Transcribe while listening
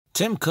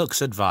Tim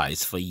Cook's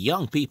advice for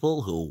young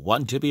people who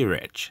want to be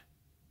rich.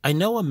 I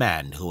know a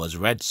man who has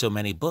read so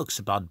many books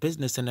about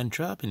business and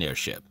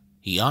entrepreneurship.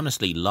 He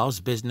honestly loves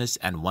business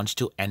and wants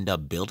to end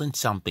up building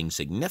something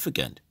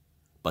significant,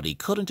 but he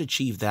couldn't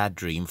achieve that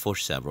dream for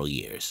several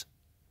years.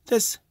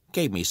 This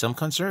gave me some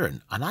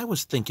concern, and I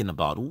was thinking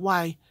about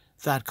why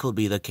that could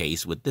be the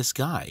case with this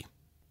guy.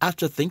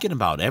 After thinking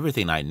about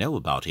everything I know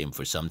about him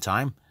for some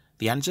time,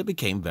 the answer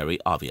became very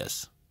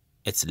obvious.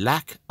 It's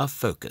lack of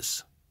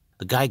focus.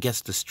 The guy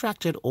gets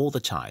distracted all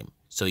the time,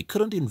 so he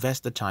couldn't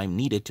invest the time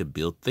needed to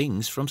build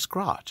things from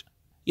scratch.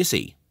 You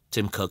see,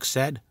 Tim Cook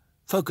said,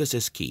 focus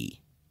is key,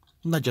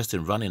 not just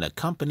in running a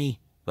company,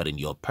 but in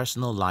your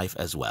personal life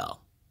as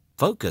well.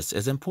 Focus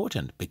is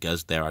important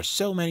because there are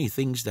so many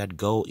things that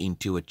go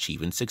into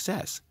achieving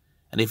success.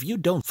 And if you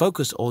don't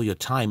focus all your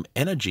time,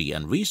 energy,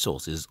 and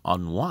resources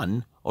on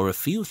one or a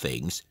few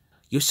things,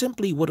 you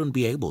simply wouldn't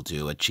be able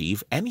to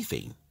achieve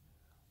anything.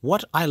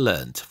 What I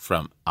learned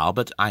from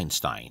Albert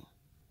Einstein.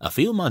 A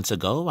few months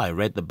ago, I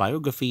read the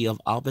biography of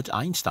Albert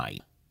Einstein,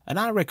 and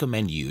I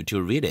recommend you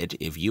to read it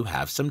if you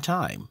have some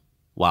time.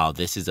 While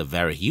this is a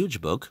very huge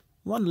book,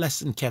 one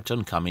lesson kept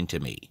on coming to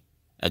me,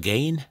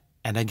 again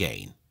and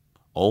again,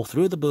 all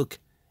through the book,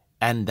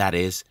 and that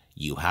is,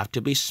 you have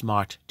to be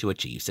smart to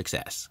achieve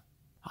success.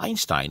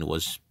 Einstein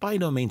was by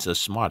no means a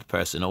smart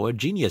person or a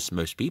genius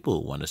most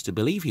people want us to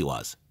believe he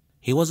was.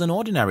 He was an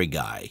ordinary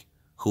guy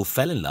who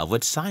fell in love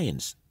with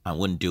science and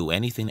wouldn't do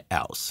anything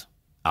else.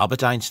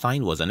 Albert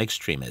Einstein was an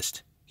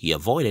extremist. He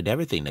avoided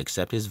everything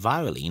except his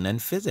violin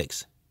and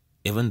physics.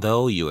 Even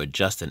though you are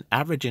just an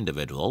average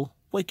individual,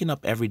 waking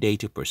up every day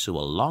to pursue a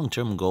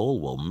long-term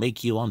goal will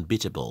make you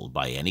unbeatable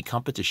by any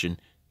competition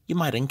you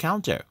might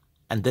encounter.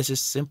 And this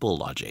is simple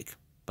logic,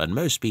 but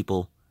most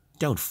people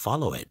don't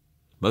follow it.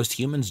 Most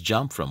humans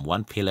jump from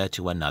one pillar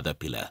to another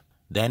pillar,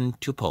 then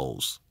to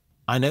poles.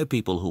 I know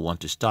people who want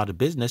to start a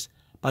business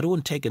but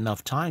won't take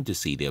enough time to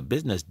see their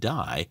business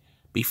die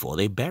before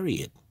they bury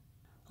it.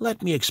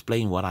 Let me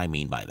explain what I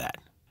mean by that.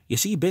 You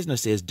see,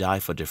 businesses die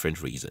for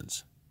different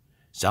reasons.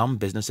 Some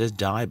businesses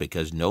die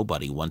because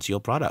nobody wants your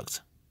products.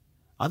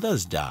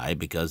 Others die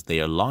because they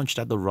are launched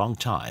at the wrong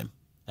time,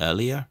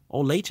 earlier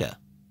or later.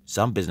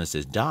 Some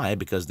businesses die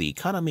because the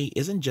economy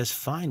isn't just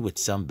fine with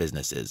some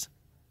businesses,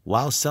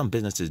 while some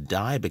businesses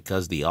die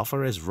because the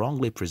offer is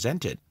wrongly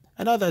presented,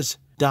 and others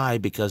die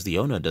because the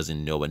owner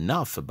doesn't know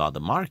enough about the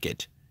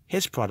market,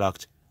 his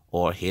product,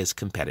 or his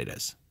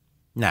competitors.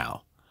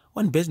 Now,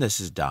 when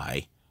businesses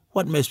die,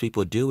 what most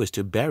people do is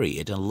to bury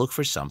it and look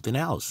for something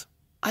else.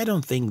 I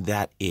don't think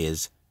that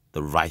is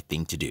the right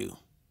thing to do,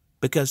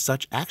 because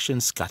such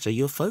actions scatter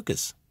your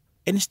focus.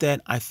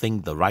 Instead, I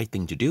think the right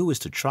thing to do is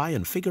to try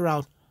and figure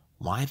out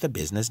why the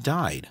business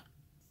died.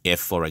 If,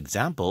 for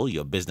example,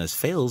 your business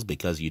fails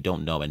because you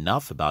don't know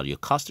enough about your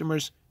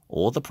customers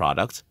or the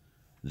products,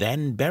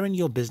 then burying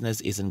your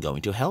business isn't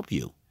going to help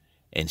you.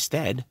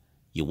 Instead,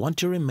 you want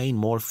to remain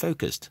more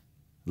focused,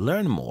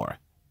 learn more,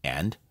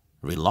 and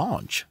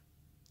relaunch.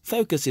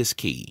 Focus is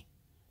key,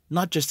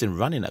 not just in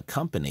running a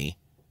company,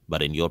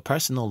 but in your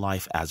personal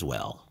life as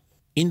well.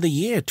 In the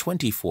year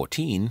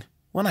 2014,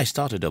 when I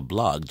started a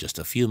blog just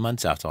a few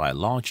months after I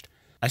launched,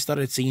 I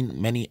started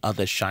seeing many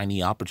other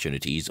shiny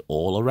opportunities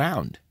all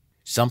around.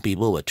 Some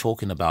people were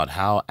talking about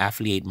how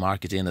affiliate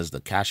marketing is the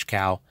cash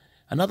cow,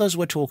 and others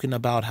were talking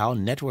about how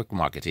network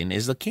marketing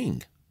is the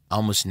king.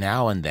 Almost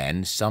now and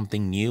then,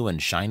 something new and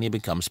shiny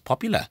becomes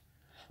popular.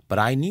 But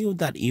I knew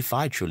that if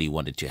I truly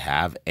wanted to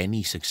have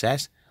any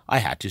success, I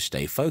had to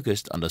stay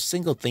focused on a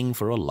single thing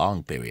for a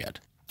long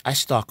period. I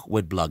stuck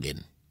with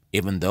blogging.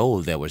 Even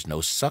though there was no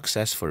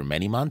success for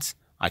many months,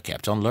 I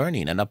kept on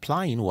learning and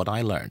applying what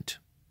I learned.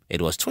 It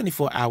was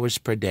 24 hours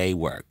per day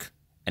work,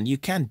 and you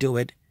can't do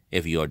it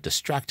if you're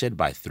distracted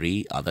by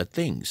 3 other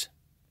things.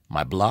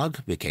 My blog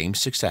became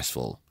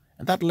successful,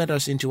 and that led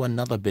us into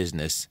another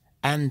business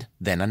and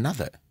then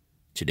another.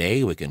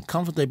 Today, we can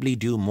comfortably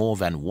do more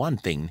than one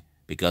thing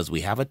because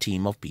we have a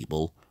team of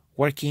people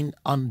working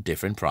on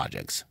different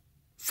projects.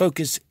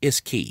 Focus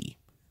is key,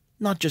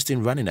 not just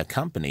in running a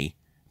company,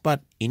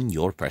 but in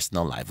your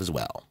personal life as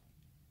well.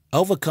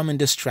 Overcoming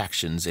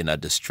distractions in a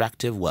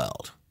distractive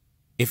world.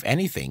 If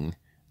anything,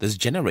 this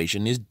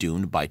generation is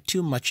doomed by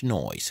too much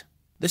noise.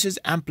 This is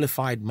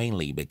amplified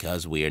mainly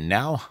because we are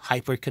now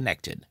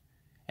hyper-connected,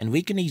 and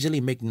we can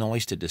easily make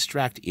noise to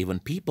distract even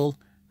people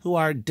who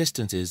are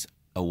distances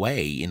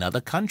away in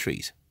other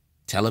countries.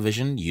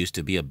 Television used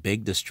to be a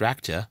big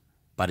distractor,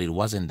 but it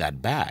wasn't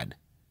that bad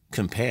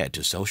compared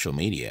to social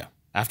media.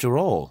 After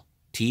all,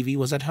 TV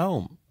was at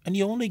home, and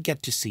you only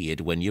get to see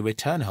it when you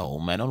return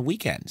home and on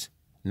weekends.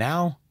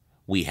 Now,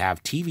 we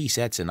have TV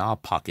sets in our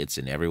pockets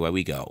and everywhere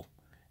we go.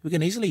 We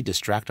can easily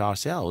distract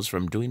ourselves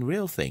from doing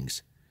real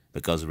things,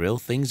 because real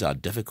things are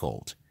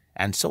difficult,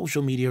 and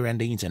social media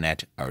and the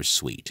internet are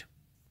sweet.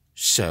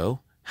 So,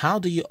 how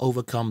do you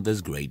overcome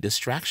this great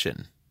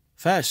distraction?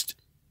 First,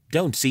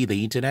 don't see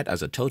the internet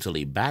as a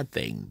totally bad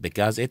thing,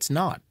 because it's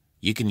not.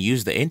 You can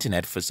use the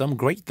internet for some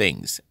great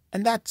things,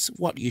 and that's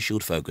what you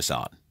should focus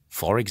on.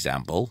 For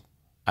example,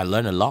 I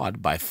learn a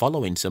lot by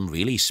following some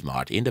really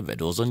smart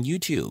individuals on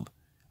YouTube,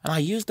 and I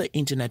use the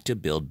internet to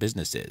build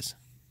businesses.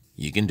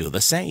 You can do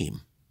the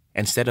same.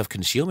 Instead of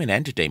consuming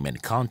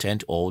entertainment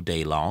content all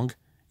day long,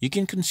 you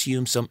can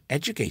consume some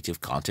educative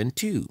content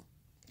too.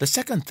 The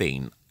second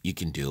thing you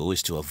can do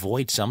is to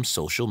avoid some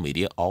social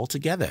media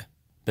altogether.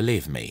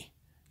 Believe me,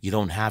 you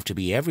don't have to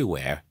be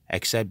everywhere,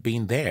 except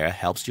being there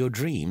helps your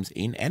dreams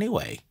in any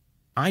way.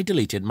 I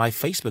deleted my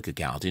Facebook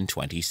account in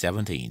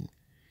 2017,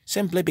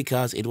 simply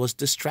because it was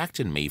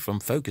distracting me from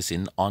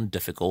focusing on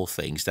difficult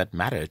things that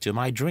matter to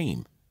my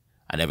dream.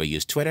 I never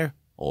used Twitter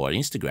or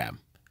Instagram,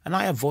 and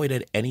I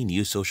avoided any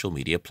new social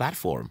media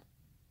platform.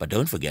 But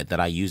don't forget that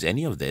I use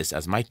any of this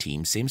as my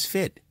team seems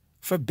fit,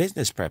 for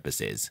business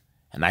purposes,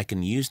 and I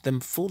can use them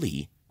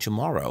fully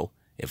tomorrow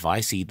if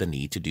I see the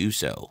need to do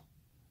so.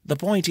 The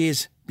point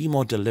is, be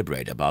more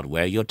deliberate about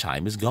where your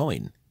time is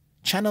going.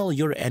 Channel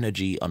your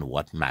energy on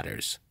what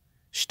matters.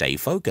 Stay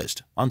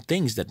focused on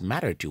things that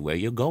matter to where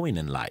you're going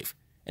in life,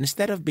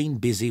 instead of being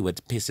busy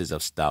with pieces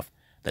of stuff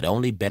that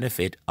only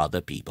benefit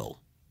other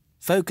people.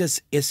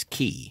 Focus is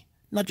key,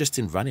 not just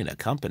in running a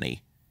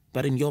company,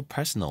 but in your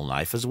personal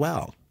life as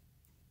well.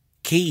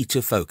 Key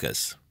to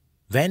focus.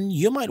 Then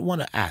you might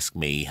want to ask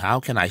me,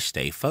 how can I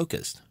stay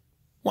focused?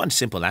 One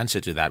simple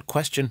answer to that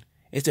question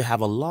is to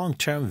have a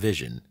long-term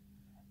vision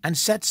and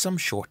set some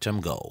short-term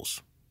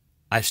goals.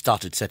 I've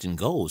started setting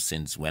goals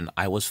since when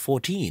I was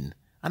 14,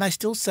 and I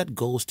still set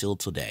goals till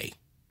today.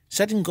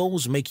 Setting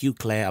goals make you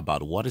clear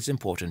about what is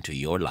important to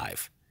your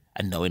life,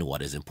 and knowing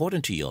what is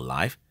important to your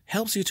life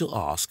helps you to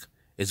ask,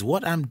 is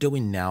what I'm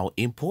doing now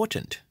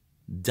important?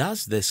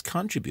 Does this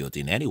contribute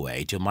in any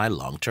way to my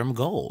long-term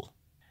goal?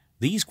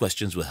 These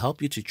questions will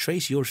help you to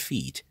trace your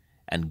feet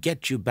and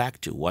get you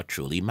back to what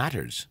truly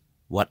matters.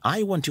 What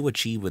I want to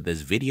achieve with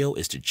this video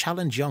is to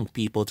challenge young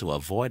people to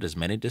avoid as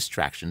many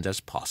distractions as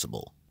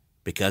possible.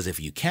 Because if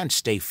you can't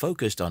stay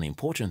focused on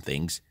important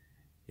things,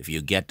 if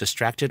you get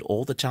distracted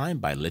all the time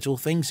by little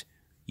things,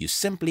 you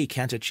simply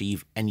can't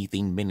achieve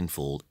anything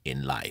meaningful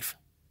in life.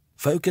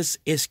 Focus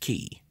is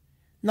key,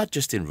 not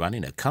just in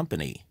running a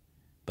company,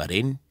 but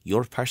in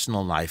your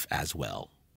personal life as well.